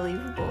just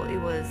unbelievable.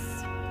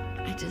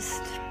 I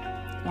just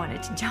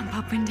wanted to jump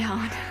up and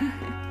down.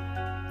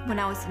 When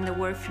I was in the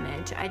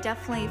orphanage, I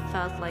definitely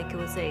felt like it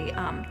was a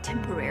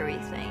temporary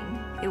thing.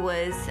 It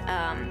was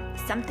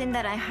something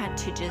that I had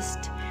to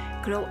just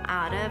grow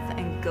out of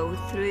and go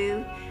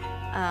through.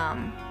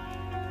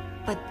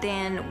 But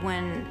then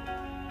when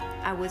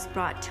I was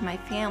brought to my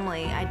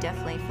family, I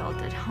definitely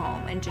felt at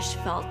home and just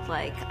felt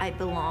like I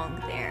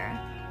belonged there.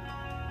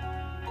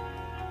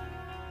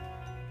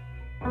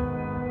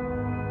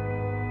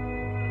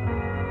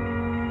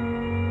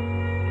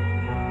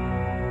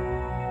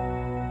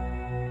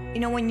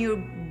 When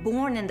you're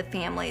born in the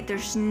family,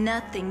 there's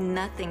nothing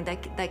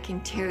that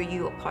can tear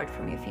you apart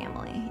from your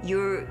family.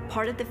 You're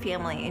part of the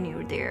family and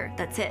you're there.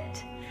 That's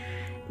it.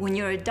 When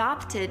you're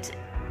adopted,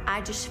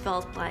 I just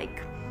felt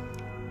like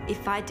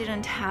if I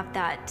didn't have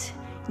that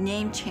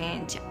name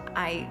change,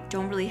 I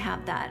don't really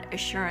have that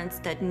assurance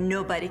that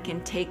nobody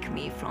can take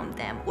me from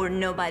them, or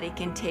nobody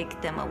can take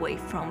them away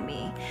from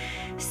me.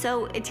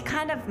 So it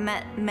kind of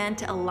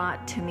meant a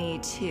lot to me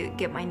to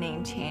get my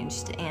name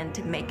changed and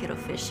to make it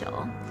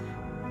official.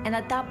 And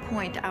at that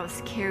point, I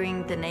was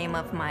carrying the name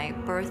of my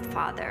birth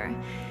father,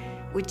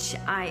 which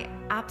I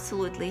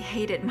absolutely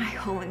hated my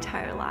whole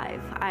entire life.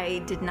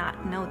 I did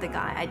not know the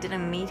guy. I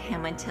didn't meet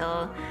him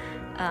until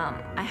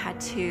I had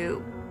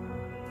to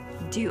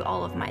do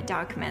all of my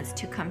documents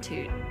to come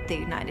to the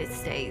United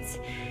States.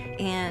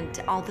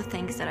 And all the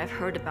things that I've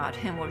heard about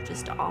him were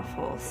just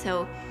awful.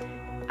 So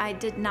I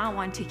did not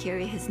want to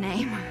carry his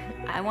name.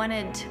 I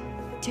wanted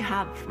to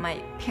have my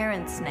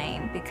parents'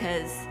 name,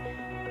 because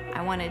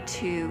I wanted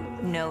to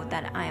know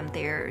that I am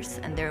theirs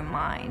and they're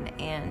mine.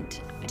 And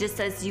just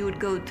as you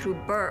would go through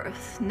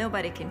birth,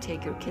 nobody can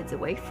take your kids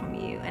away from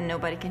you, and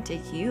nobody can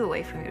take you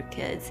away from your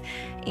kids.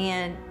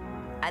 And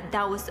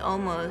that was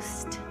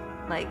almost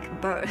like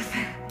birth,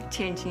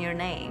 changing your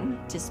name,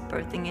 just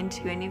birthing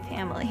into a new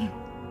family.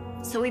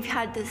 So we've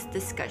had this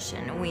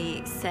discussion.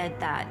 We said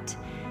that,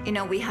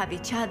 we have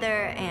each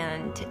other,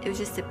 and it was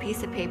just a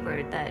piece of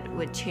paper that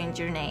would change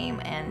your name,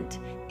 and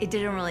it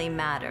didn't really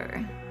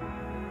matter.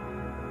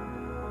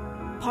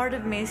 Part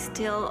of me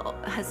still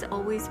has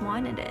always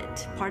wanted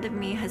it. Part of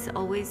me has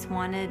always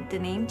wanted the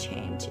name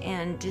change,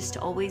 and just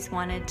always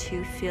wanted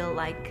to feel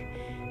like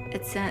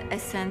it's a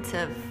sense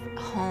of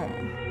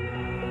home.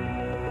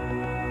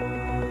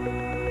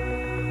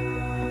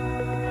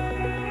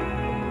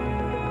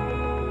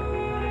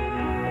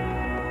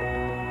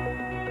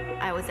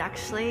 I was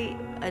actually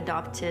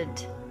adopted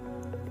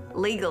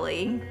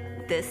legally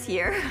this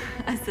year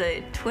as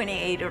a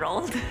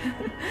 28-year-old,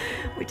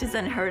 which is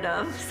unheard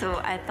of. So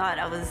I thought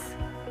I was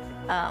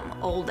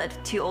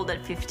too old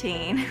at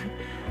 15.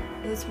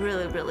 It was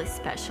really, really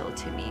special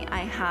to me.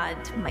 I had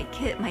my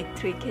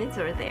 3 kids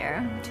were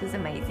there, which was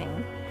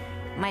amazing.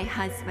 My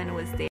husband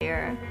was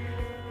there,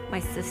 my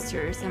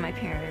sisters and my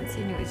parents,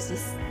 and it was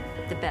just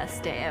the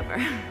best day ever.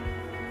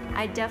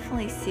 I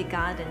definitely see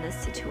God in this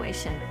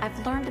situation.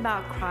 I've learned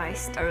about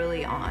Christ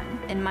early on.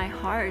 In my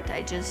heart,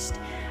 I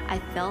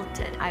felt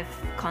it. I've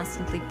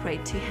constantly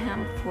prayed to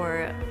Him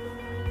for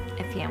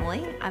a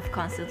family. I've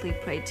constantly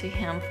prayed to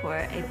Him for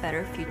a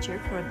better future,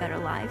 for a better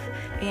life.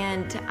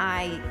 And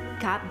I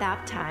got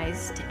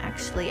baptized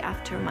actually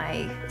after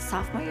my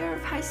sophomore year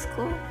of high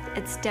school.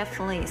 It's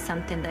definitely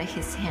something that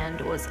His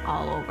hand was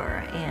all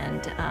over.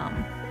 And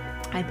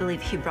I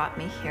believe He brought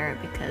me here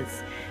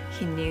because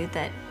He knew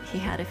that He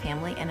had a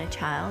family and a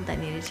child that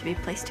needed to be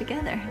placed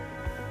together.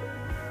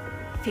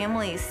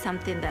 Family is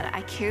something that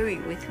I carry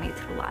with me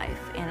through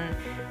life, and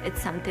it's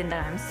something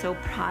that I'm so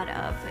proud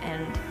of,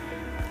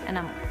 and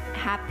I'm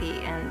happy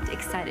and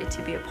excited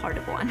to be a part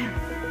of one.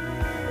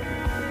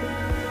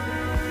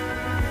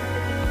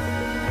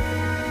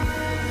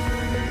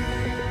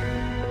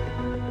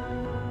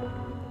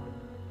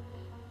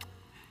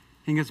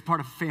 Inga's a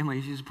part of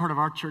family. She's a part of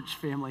our church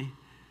family.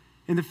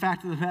 And the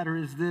fact of the matter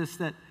is this,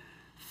 that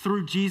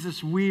through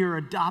Jesus, we are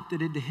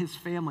adopted into His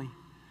family.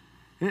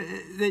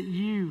 That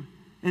you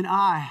and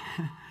I,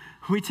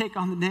 we take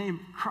on the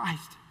name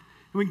Christ.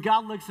 And when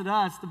God looks at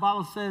us, the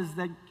Bible says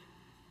that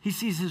He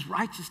sees His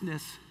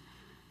righteousness.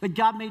 That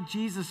God made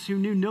Jesus, who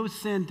knew no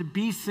sin, to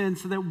be sin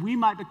so that we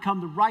might become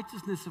the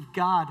righteousness of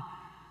God.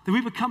 That we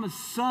become a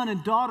son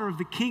and daughter of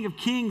the King of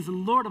Kings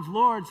and Lord of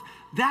Lords.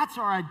 That's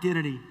our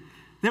identity.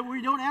 That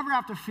we don't ever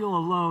have to feel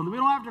alone. That we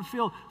don't have to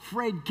feel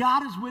afraid.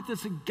 God is with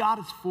us and God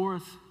is for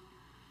us.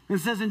 And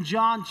it says in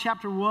John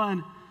chapter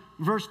 1,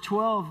 verse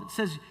 12, it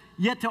says,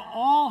 "Yet to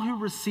all who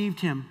received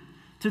Him,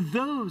 to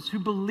those who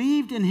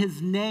believed in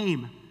His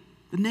name,"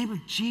 the name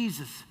of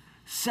Jesus,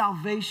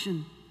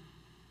 salvation,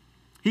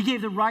 He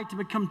gave the right to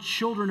become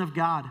children of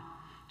God.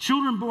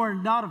 Children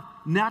born not of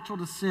natural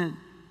descent,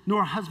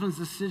 nor a husband's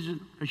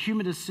decision, a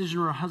human decision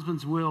or a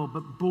husband's will,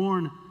 but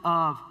born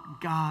of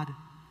God.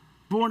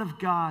 Born of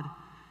God.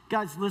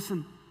 Guys,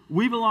 listen,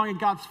 we belong in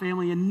God's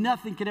family and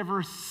nothing can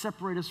ever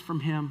separate us from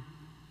Him.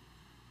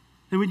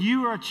 And when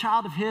you are a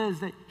child of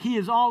His, that He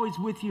is always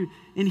with you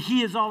and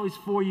He is always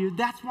for you.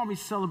 That's why we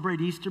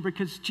celebrate Easter,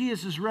 because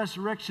Jesus'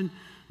 resurrection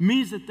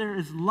means that there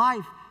is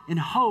life and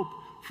hope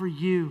for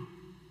you.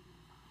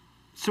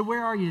 So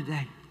where are you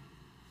today?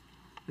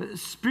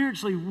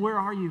 Spiritually, where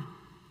are you?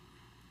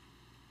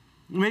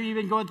 Maybe you've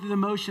been going through the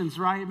motions,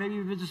 right? Maybe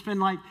you've just been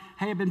like,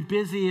 hey, I've been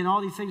busy and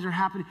all these things are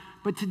happening.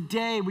 But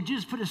today, would you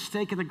just put a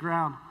stake in the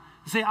ground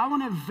and say, I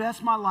want to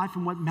invest my life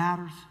in what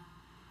matters.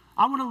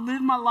 I want to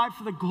live my life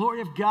for the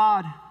glory of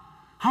God.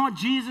 I want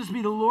Jesus to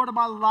be the Lord of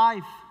my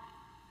life.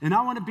 And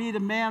I want to be the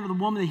man or the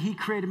woman that He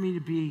created me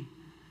to be,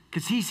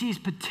 because He sees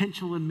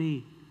potential in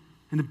me.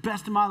 And the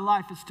best of my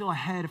life is still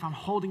ahead if I'm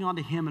holding on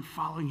to Him and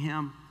following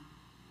Him.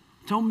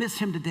 Don't miss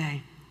Him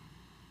today.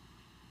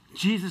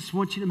 Jesus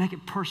wants you to make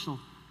it personal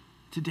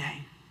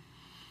today.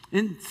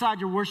 Inside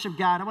your worship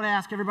guide, I want to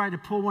ask everybody to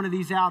pull one of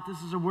these out.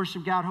 This is a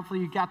worship guide. Hopefully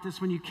you got this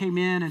when you came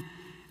in.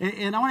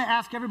 And I want to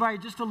ask everybody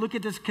just to look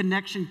at this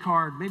connection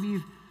card. Maybe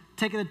you've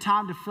taken the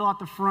time to fill out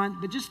the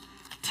front, but just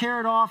tear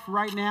it off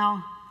right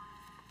now.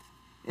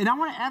 And I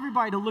want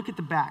everybody to look at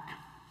the back.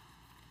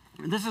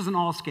 This is an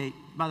all skate,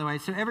 by the way.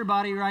 So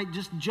everybody, right,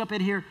 just jump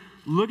in here,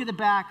 look at the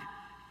back,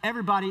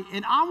 everybody.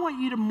 And I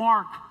want you to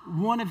mark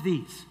one of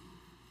these,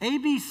 A,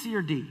 B, C,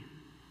 or D.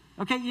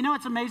 Okay, you know,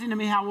 it's amazing to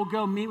me how we'll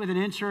go meet with an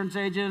insurance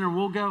agent or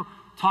we'll go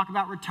talk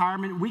about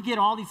retirement. We get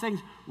all these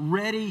things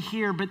ready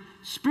here, but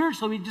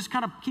spiritually, we just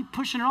kind of keep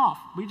pushing it off.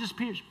 We just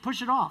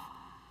push it off.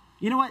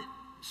 You know what?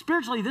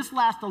 Spiritually, this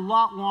lasts a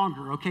lot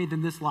longer, okay,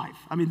 than this life.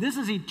 I mean, this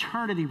is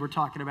eternity we're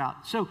talking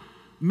about. So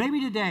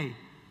maybe today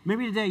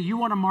you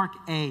want to mark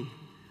A.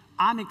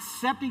 I'm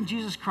accepting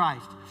Jesus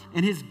Christ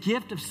and His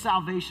gift of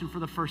salvation for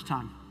the first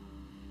time.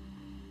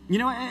 You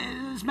know,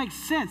 this makes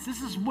sense.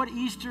 This is what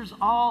Easter's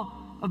all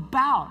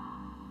about.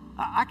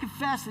 I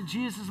confess that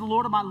Jesus is the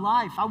Lord of my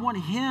life. I want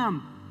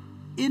Him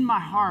in my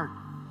heart.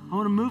 I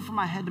want to move from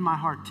my head to my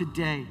heart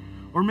today.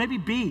 Or maybe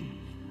B,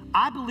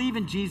 I believe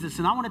in Jesus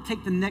and I want to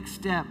take the next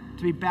step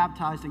to be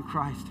baptized in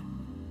Christ.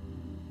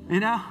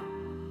 You know,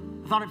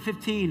 I thought at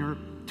 15 or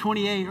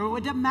 28, or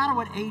it doesn't matter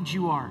what age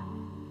you are,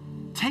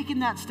 taking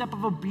that step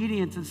of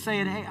obedience and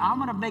saying, hey, I'm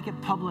going to make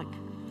it public.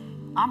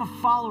 I'm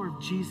a follower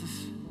of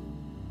Jesus.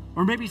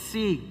 Or maybe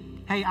C,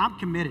 hey, I'm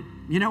committed.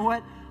 You know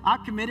what?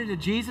 I'm committed to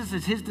Jesus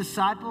as His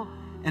disciple,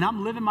 and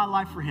I'm living my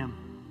life for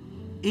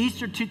Him.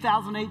 Easter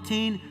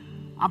 2018,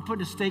 I'm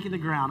putting a stake in the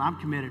ground. I'm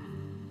committed.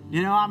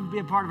 You know, I'm going to be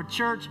a part of a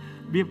church,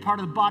 be a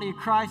part of the body of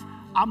Christ.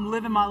 I'm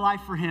living my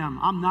life for Him.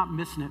 I'm not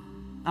missing it.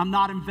 I'm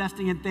not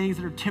investing in things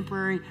that are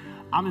temporary.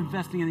 I'm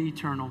investing in the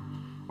eternal.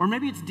 Or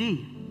maybe it's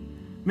D.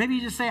 Maybe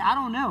you just say, I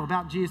don't know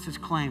about Jesus'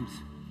 claims,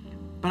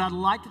 but I'd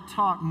like to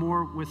talk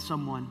more with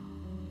someone.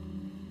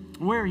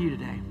 Where are you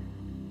today?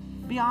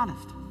 Be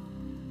honest.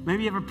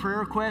 Maybe you have a prayer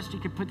request. You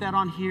can put that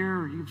on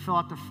here or you can fill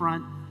out the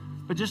front.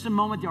 But just a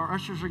moment, our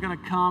ushers are going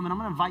to come, and I'm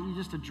going to invite you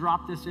just to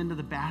drop this into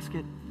the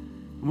basket.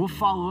 And we'll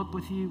follow up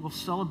with you. We'll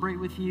celebrate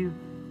with you.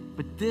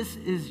 But this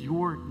is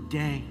your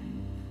day.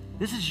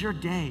 This is your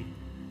day.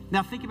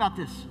 Now think about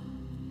this.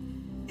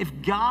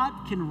 If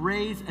God can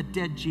raise a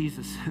dead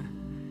Jesus,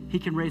 He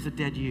can raise a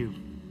dead you.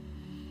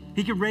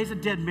 He can raise a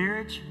dead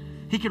marriage.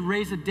 He can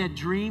raise a dead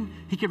dream.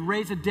 He can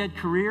raise a dead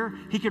career.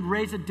 He can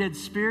raise a dead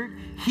spirit.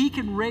 He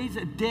can raise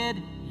a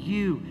dead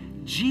you.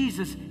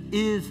 Jesus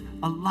is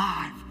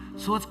alive.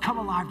 So let's come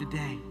alive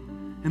today.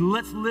 And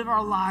let's live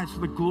our lives for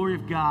the glory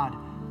of God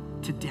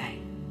today.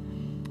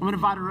 I'm going to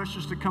invite our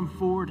ushers to come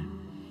forward.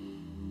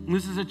 And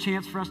this is a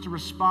chance for us to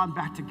respond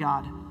back to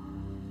God.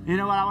 You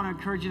know what? I want to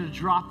encourage you to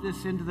drop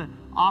this into the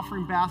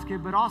offering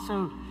basket, but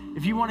also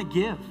if you want to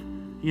give,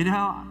 you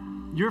know,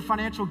 your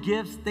financial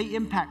gifts, they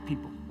impact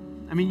people.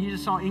 I mean, you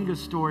just saw Inga's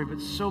story, but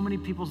so many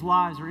people's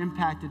lives are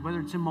impacted, whether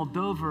it's in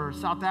Moldova or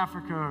South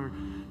Africa or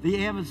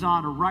the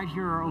Amazon or right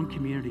here in our own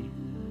community.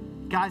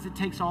 Guys, it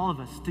takes all of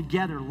us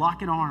together,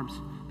 locking arms,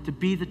 to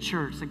be the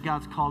church that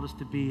God's called us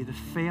to be, the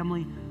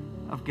family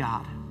of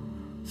God.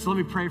 So let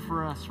me pray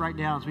for us right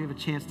now as we have a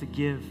chance to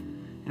give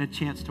and a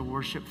chance to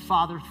worship.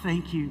 Father,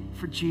 thank you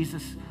for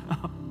Jesus,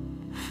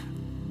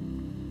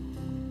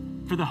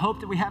 for the hope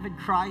that we have in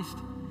Christ,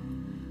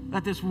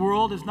 that this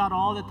world is not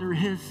all that there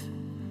is,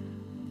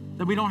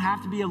 that we don't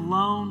have to be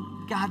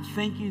alone. God,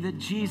 thank you that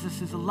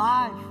Jesus is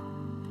alive.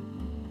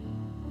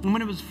 And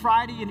when it was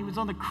Friday and he was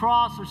on the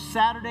cross, or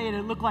Saturday and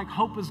it looked like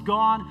hope was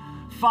gone,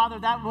 Father,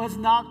 that was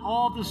not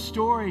all the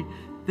story,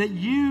 that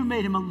you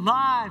made him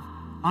alive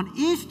on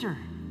Easter.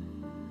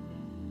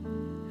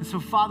 And so,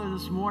 Father,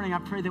 this morning, I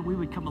pray that we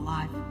would come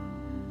alive.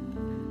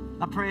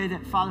 I pray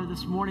that, Father,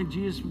 this morning,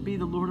 Jesus would be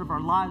the Lord of our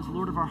lives,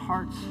 Lord of our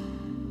hearts,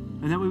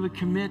 and that we would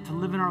commit to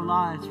living our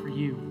lives for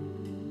you,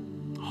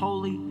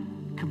 wholly,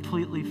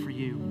 completely for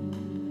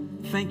you.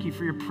 Thank you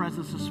for your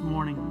presence this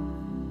morning.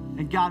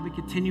 And God, we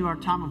continue our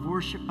time of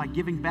worship by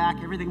giving back.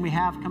 Everything we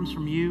have comes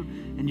from you,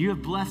 and you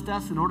have blessed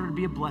us in order to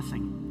be a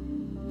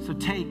blessing. So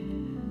take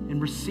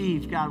and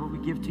receive, God, what we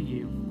give to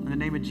you. In the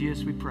name of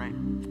Jesus, we pray.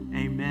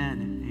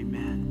 Amen.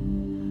 Amen.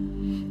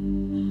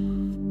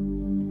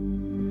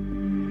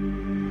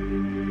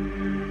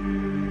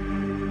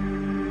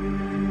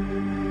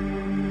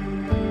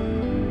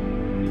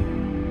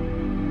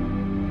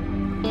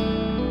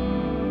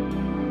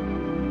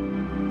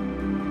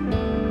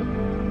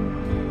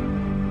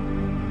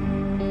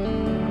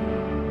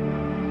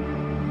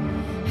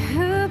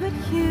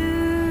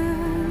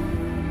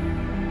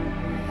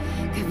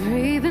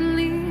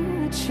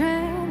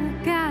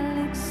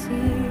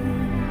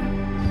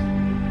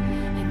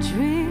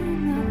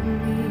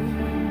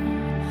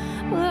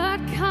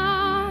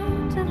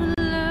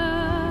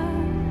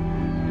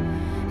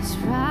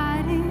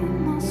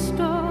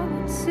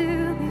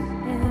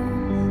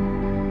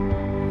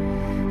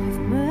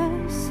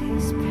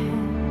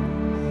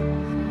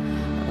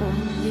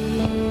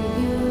 Yeah.